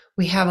if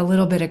we have a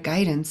little bit of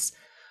guidance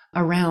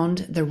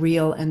around the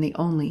real and the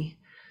only,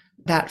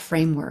 that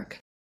framework.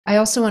 I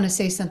also want to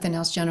say something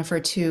else, Jennifer,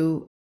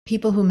 to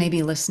people who may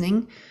be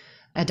listening,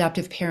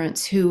 adoptive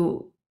parents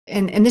who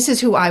And this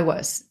is who I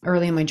was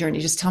early in my journey.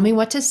 Just tell me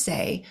what to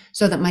say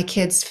so that my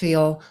kids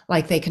feel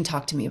like they can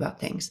talk to me about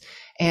things.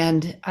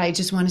 And I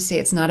just want to say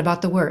it's not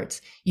about the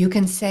words. You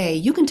can say,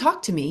 you can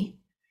talk to me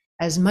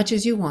as much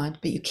as you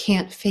want, but you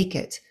can't fake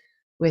it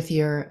with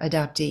your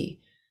adoptee.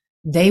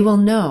 They will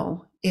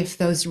know if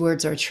those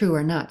words are true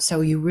or not.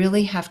 So you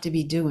really have to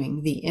be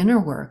doing the inner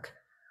work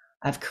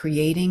of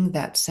creating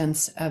that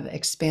sense of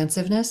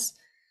expansiveness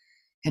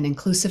and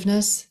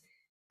inclusiveness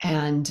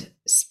and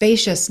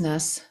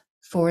spaciousness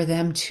for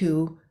them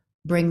to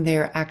bring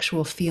their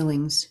actual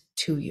feelings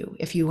to you.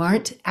 If you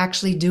aren't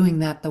actually doing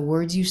that, the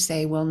words you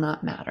say will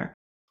not matter.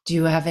 Do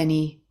you have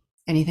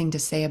anything to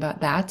say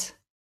about that?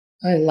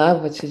 I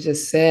love what you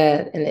just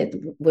said.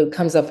 And what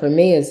comes up for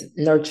me is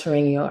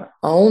nurturing your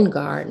own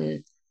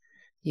garden.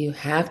 You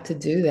have to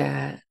do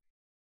that.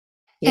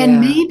 And Yeah.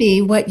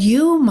 maybe what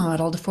you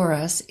modeled for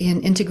us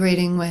in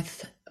integrating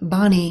with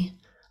Bonnie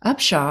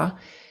Upshaw,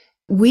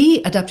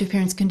 we adoptive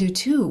parents can do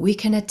too. We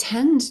can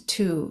attend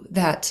to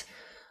that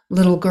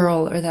little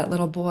girl or that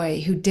little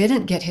boy who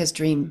didn't get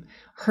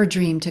her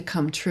dream to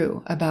come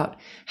true about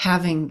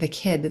having the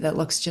kid that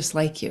looks just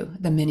like you,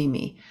 the mini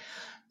me.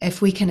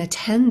 If we can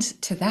attend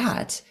to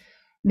that,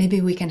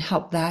 maybe we can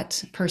help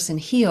that person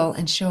heal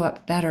and show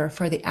up better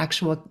for the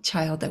actual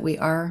child that we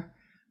are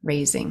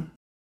raising.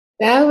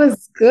 That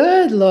was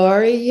good,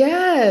 Lori.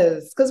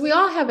 Yes. Because we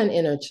all have an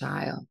inner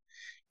child.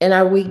 And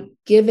are we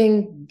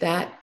giving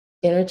that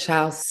inner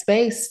child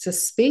space to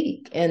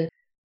speak? And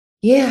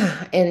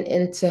yeah,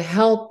 and to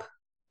help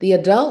the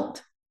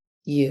adult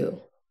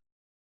you.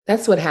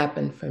 That's what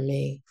happened for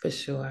me, for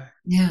sure.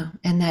 Yeah.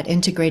 And that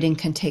integrating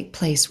can take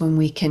place when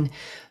we can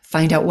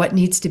find out what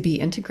needs to be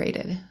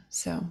integrated.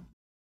 So,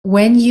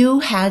 when you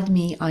had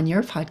me on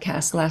your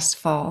podcast last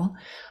fall,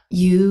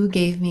 you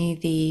gave me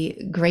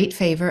the great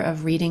favor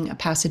of reading a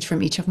passage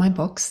from each of my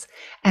books.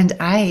 And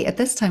I, at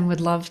this time, would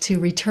love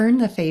to return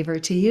the favor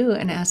to you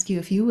and ask you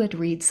if you would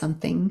read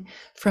something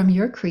from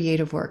your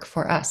creative work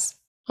for us.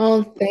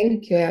 Oh,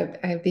 thank you.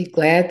 I'd be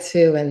glad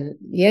to. And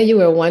yeah, you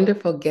were a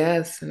wonderful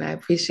guest, and I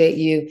appreciate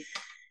you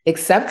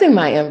accepting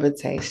my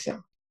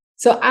invitation.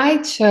 So I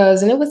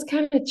chose, and it was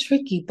kind of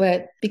tricky,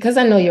 but because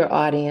I know your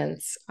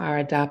audience are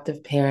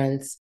adoptive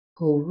parents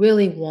who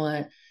really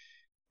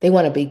they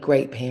want to be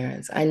great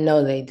parents. I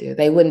know they do.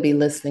 They wouldn't be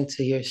listening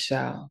to your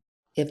show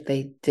if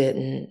they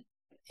didn't.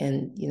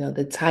 And,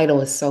 the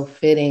title is so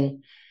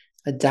fitting,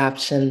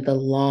 Adoption, the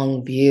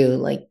Long View.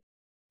 Like,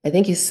 I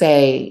think you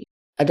say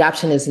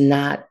adoption is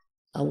not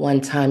a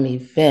one-time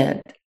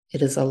event.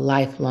 It is a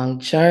lifelong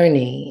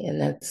journey.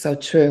 And that's so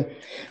true.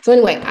 So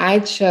anyway, I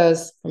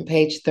chose from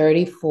page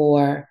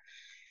 34,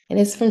 and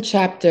it's from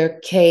chapter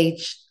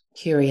Cage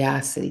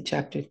Curiosity,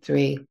 chapter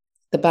 3.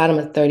 The bottom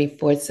of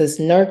 34, it says,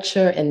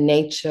 nurture and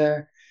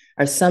nature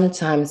are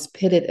sometimes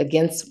pitted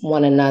against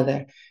one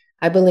another.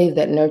 I believe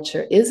that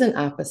nurture is an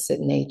opposite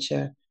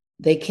nature.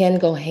 They can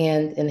go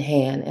hand in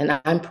hand, and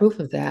I'm proof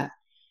of that.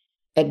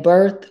 At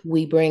birth,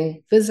 we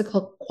bring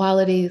physical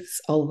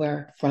qualities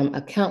over from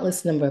a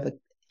countless number of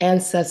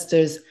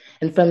ancestors,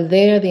 and from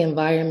there, the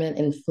environment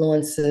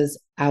influences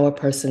our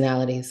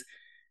personalities.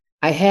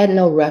 I had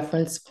no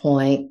reference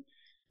point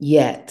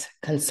yet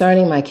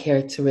concerning my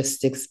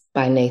characteristics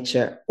by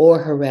nature or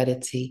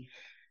heredity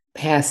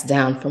passed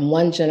down from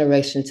one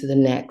generation to the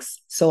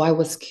next, so I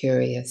was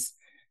curious.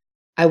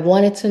 I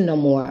wanted to know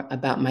more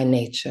about my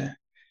nature.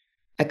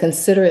 I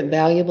consider it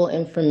valuable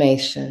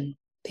information.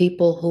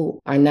 People who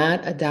are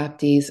not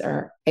adoptees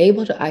are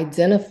able to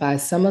identify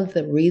some of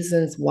the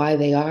reasons why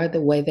they are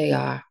the way they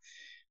are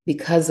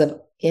because of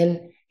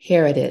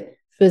inherited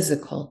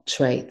physical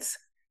traits.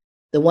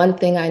 The one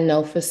thing I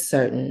know for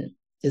certain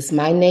is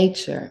my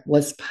nature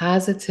was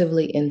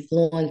positively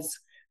influenced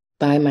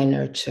by my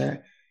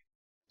nurture,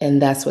 and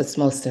that's what's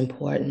most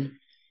important.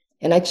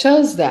 And I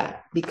chose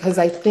that because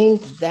I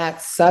think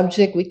that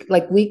subject,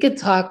 we could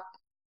talk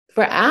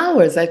for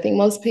hours. I think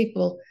most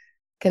people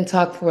can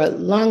talk for a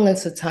long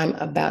length of time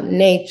about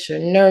nature,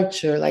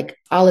 nurture, like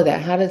all of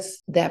that. How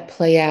does that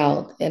play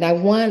out? And I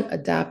want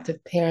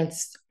adoptive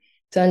parents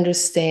to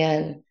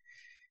understand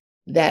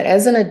that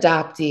as an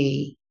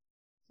adoptee,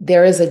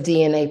 there is a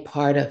DNA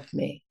part of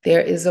me.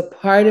 There is a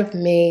part of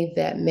me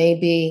that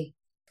maybe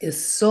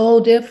is so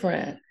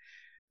different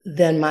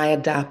than my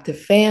adoptive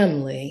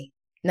family,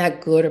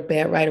 not good or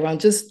bad, right or wrong,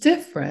 just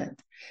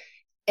different.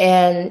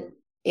 And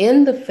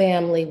in the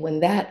family,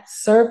 when that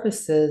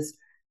surfaces,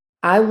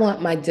 I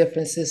want my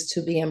differences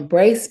to be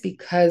embraced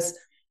because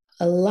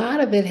a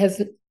lot of it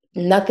has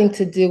nothing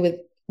to do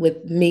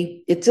with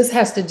me. It just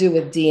has to do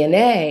with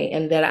DNA,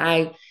 and that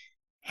I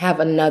have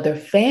another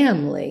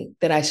family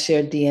that I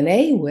share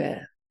DNA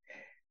with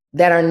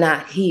that are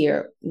not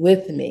here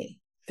with me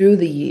through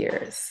the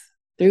years,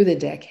 through the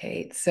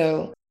decades.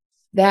 So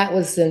that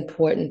was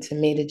important to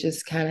me to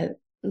just kind of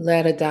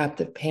let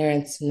adoptive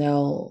parents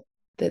know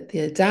that the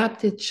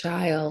adopted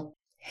child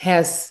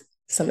has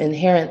some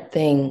inherent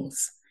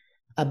things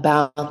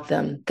about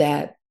them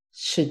that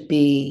should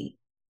be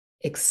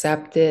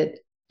accepted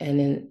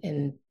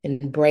and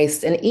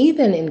embraced and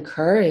even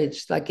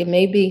encouraged. Like it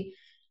may be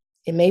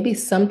it may be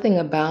something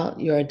about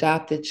your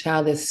adopted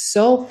child that's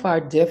so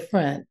far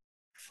different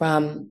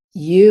from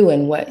you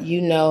and what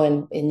you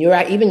know and your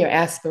even your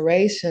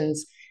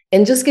aspirations,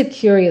 and just get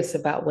curious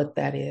about what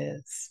that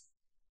is.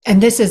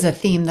 And this is a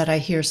theme that I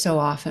hear so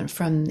often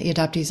from the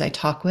adoptees I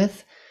talk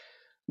with,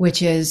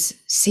 which is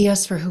see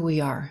us for who we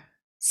are.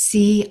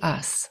 See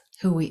us,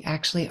 who we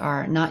actually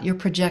are, not your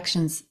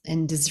projections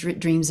and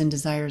dreams and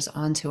desires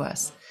onto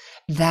us.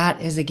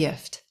 That is a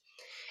gift.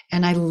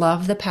 And I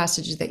love the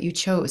passage that you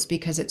chose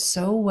because it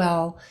so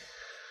well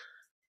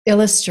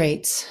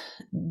illustrates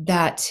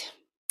that,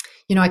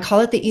 I call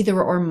it the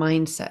either or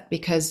mindset,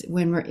 because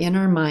when we're in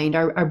our mind,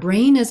 our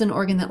brain is an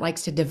organ that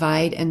likes to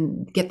divide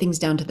and get things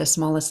down to the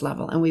smallest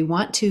level. And we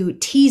want to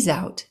tease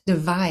out,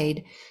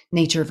 divide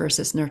nature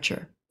versus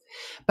nurture.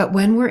 But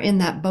when we're in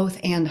that both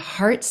and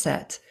heart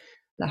set,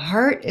 the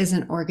heart is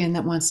an organ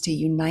that wants to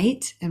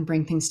unite and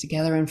bring things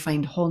together and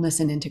find wholeness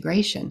and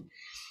integration.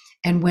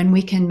 And when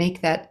we can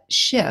make that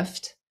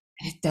shift,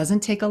 and it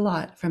doesn't take a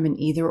lot, from an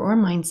either or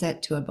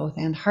mindset to a both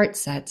and heart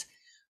set,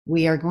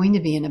 we are going to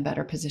be in a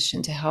better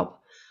position to help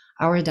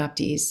our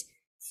adoptees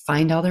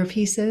find all their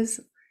pieces,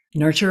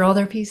 nurture all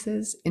their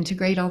pieces,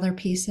 integrate all their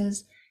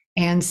pieces,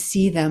 and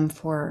see them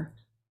for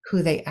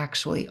who they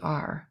actually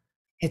are.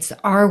 It's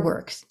our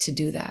work to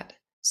do that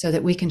so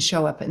that we can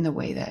show up in the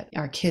way that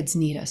our kids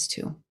need us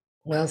to.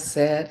 Well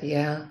said.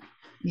 Yeah.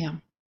 Yeah.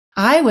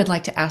 I would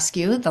like to ask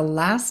you the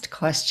last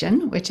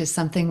question, which is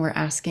something we're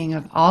asking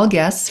of all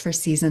guests for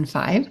season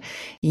 5.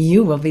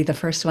 You will be the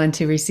first one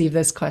to receive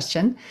this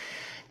question.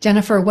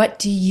 Jennifer, what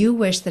do you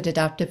wish that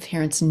adoptive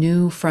parents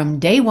knew from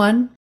day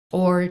one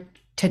or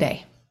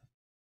today?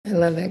 I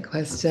love that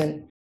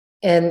question.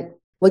 And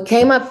what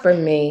came up for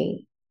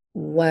me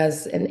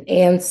was an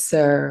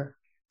answer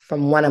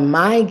from one of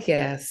my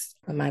guests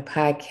on my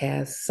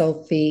podcast,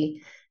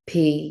 Sophie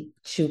P.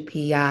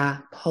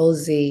 Chupia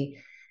Posey.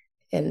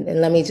 And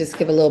let me just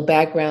give a little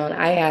background.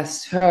 I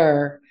asked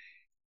her,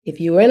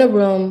 if you were in a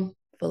room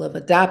full of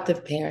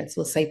adoptive parents,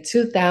 we'll say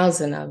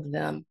 2,000 of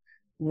them,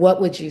 what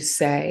would you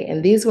say?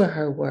 And these were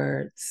her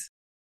words.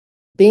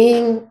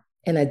 Being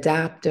an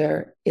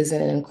adopter is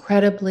an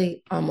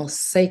incredibly,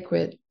 almost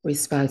sacred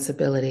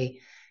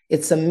responsibility.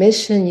 It's a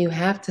mission you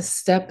have to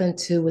step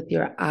into with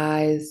your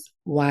eyes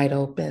wide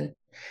open.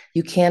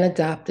 You can't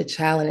adopt a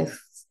child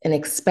and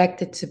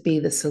expect it to be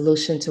the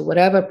solution to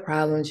whatever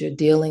problems you're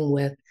dealing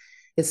with,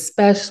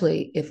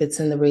 especially if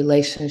it's in the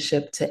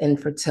relationship to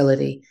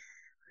infertility.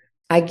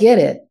 I get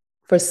it.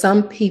 For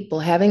some people,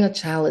 having a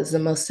child is the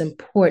most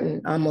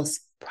important, almost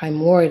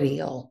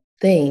primordial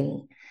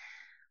thing.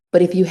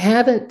 But if you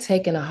haven't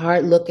taken a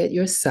hard look at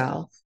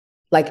yourself,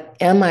 like,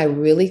 am I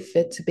really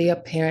fit to be a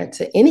parent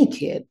to any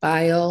kid,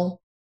 bio,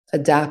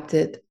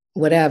 adopted,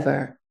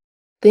 whatever?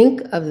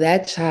 Think of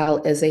that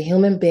child as a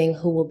human being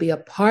who will be a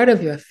part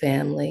of your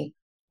family,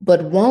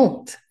 but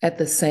won't at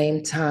the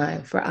same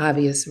time for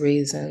obvious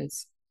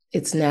reasons.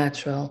 It's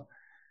natural.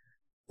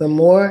 We're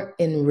more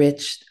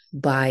enriched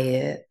by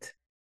it.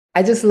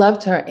 I just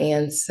loved her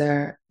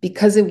answer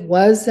because it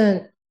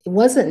wasn't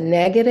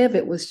negative.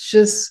 It was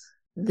just,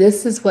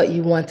 this is what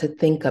you want to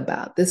think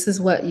about. This is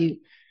what you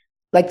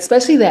like,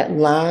 especially that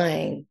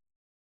line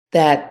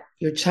that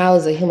your child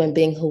is a human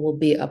being who will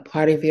be a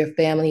part of your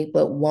family,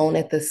 but won't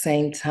at the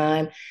same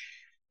time.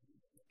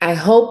 I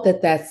hope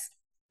that that's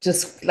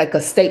just like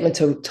a statement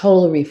to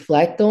totally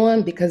reflect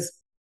on, because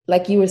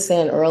like you were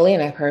saying earlier,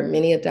 and I've heard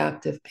many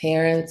adoptive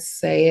parents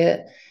say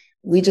it,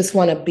 we just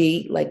want to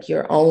be like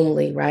your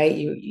only, right?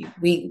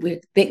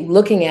 We think,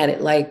 looking at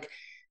it like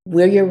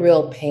we're your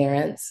real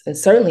parents, and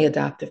certainly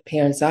adoptive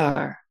parents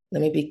are,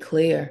 let me be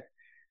clear,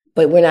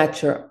 but we're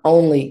not your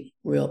only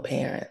real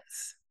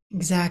parents.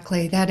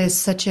 Exactly. That is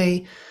such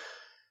a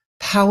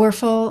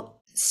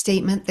powerful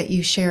statement that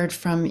you shared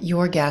from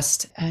your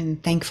guest,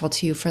 and thankful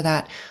to you for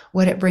that.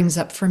 What it brings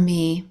up for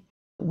me,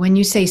 when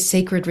you say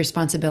sacred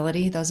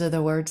responsibility, those are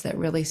the words that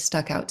really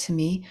stuck out to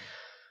me.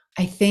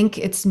 I think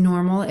it's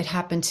normal. It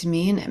happened to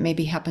me, and it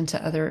maybe happened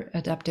to other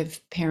adoptive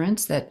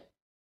parents, that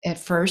at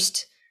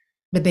first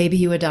the baby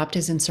you adopt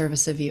is in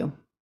service of you.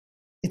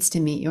 It's to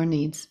meet your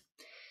needs.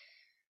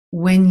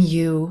 When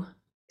you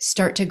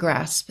start to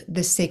grasp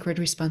this sacred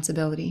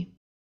responsibility,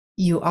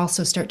 you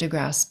also start to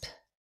grasp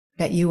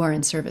that you are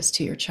in service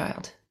to your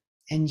child,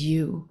 and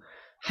you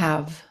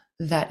have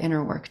that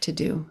inner work to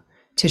do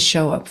to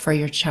show up for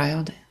your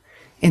child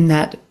in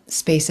that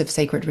space of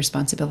sacred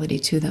responsibility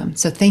to them.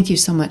 So thank you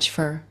so much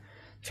for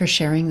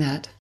sharing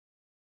that.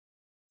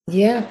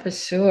 Yeah, for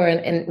sure.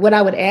 And what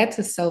I would add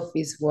to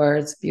Sophie's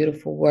words,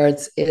 beautiful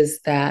words,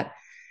 is that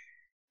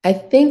I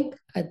think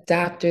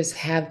adopters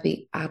have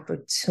the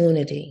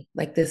opportunity,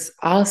 like this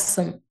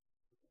awesome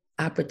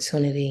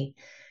opportunity,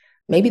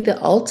 maybe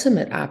the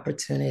ultimate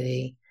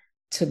opportunity,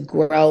 to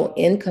grow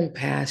in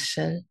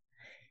compassion,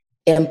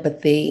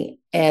 empathy,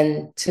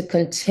 and to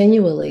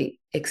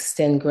continually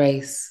extend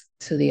grace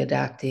to the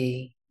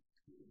adoptee.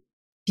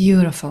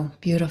 Beautiful,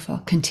 beautiful.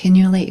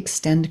 Continually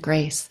extend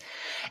grace.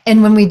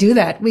 And when we do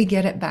that, we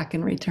get it back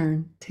in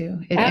return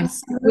too. And we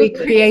Absolutely.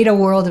 create a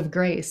world of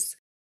grace.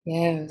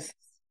 Yes.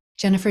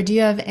 Jennifer, do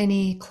you have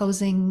any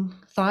closing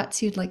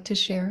thoughts you'd like to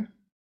share?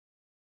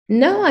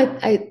 No,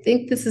 I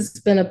think this has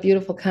been a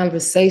beautiful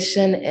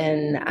conversation,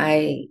 and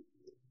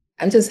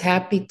I'm just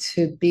happy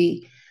to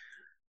be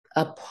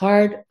a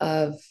part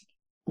of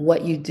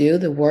what you do,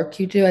 the work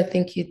you do. I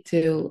think you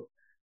do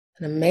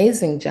an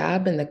amazing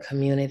job in the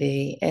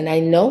community. And I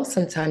know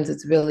sometimes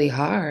it's really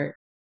hard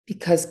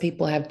because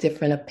people have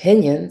different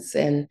opinions.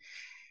 And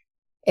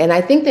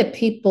I think that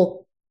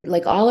people,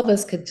 like all of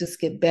us, could just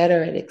get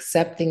better at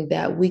accepting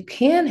that we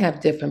can have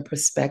different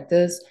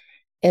perspectives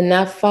and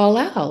not fall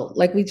out.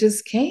 Like we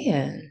just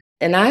can.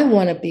 And I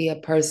want to be a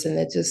person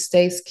that just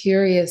stays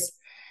curious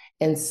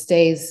and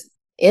stays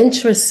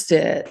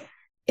interested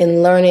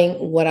in learning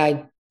what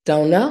I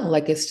don't know.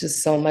 Like it's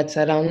just so much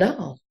I don't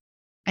know.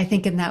 I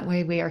think in that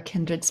way we are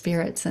kindred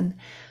spirits. And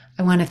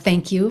I want to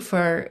thank you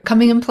for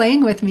coming and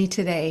playing with me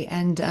today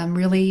and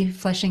really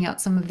fleshing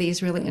out some of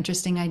these really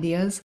interesting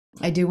ideas.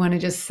 I do want to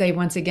just say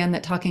once again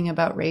that talking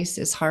about race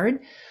is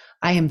hard.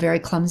 I am very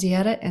clumsy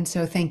at it. And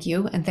so thank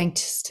you. And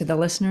thanks to the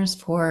listeners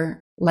for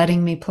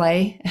letting me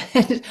play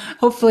and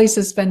hopefully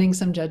suspending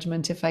some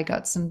judgment if I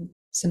got some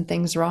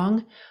things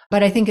wrong.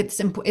 But I think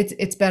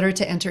it's better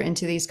to enter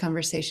into these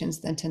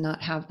conversations than to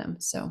not have them.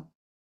 So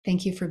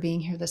thank you for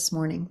being here this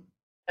morning.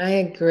 I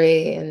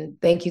agree.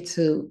 And thank you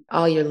to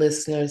all your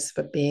listeners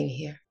for being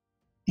here.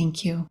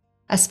 Thank you.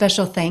 A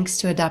special thanks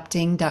to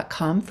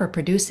Adopting.com for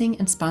producing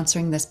and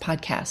sponsoring this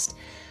podcast.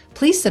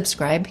 Please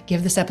subscribe,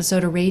 give this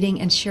episode a rating,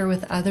 and share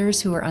with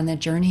others who are on the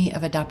journey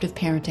of adoptive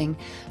parenting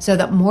so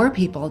that more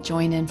people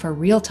join in for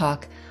real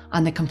talk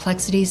on the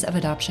complexities of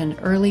adoption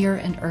earlier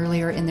and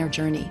earlier in their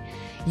journey.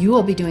 You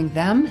will be doing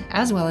them,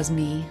 as well as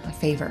me, a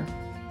favor.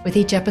 With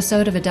each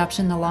episode of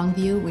Adoption the Long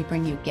View, we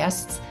bring you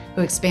guests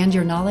who expand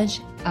your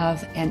knowledge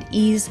of and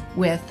ease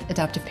with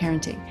adoptive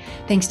parenting.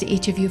 Thanks to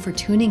each of you for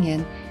tuning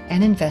in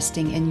and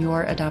investing in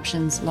your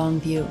adoption's long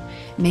view.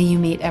 May you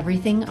meet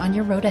everything on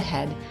your road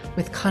ahead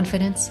with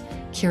confidence,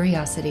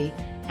 curiosity,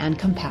 and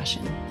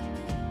compassion.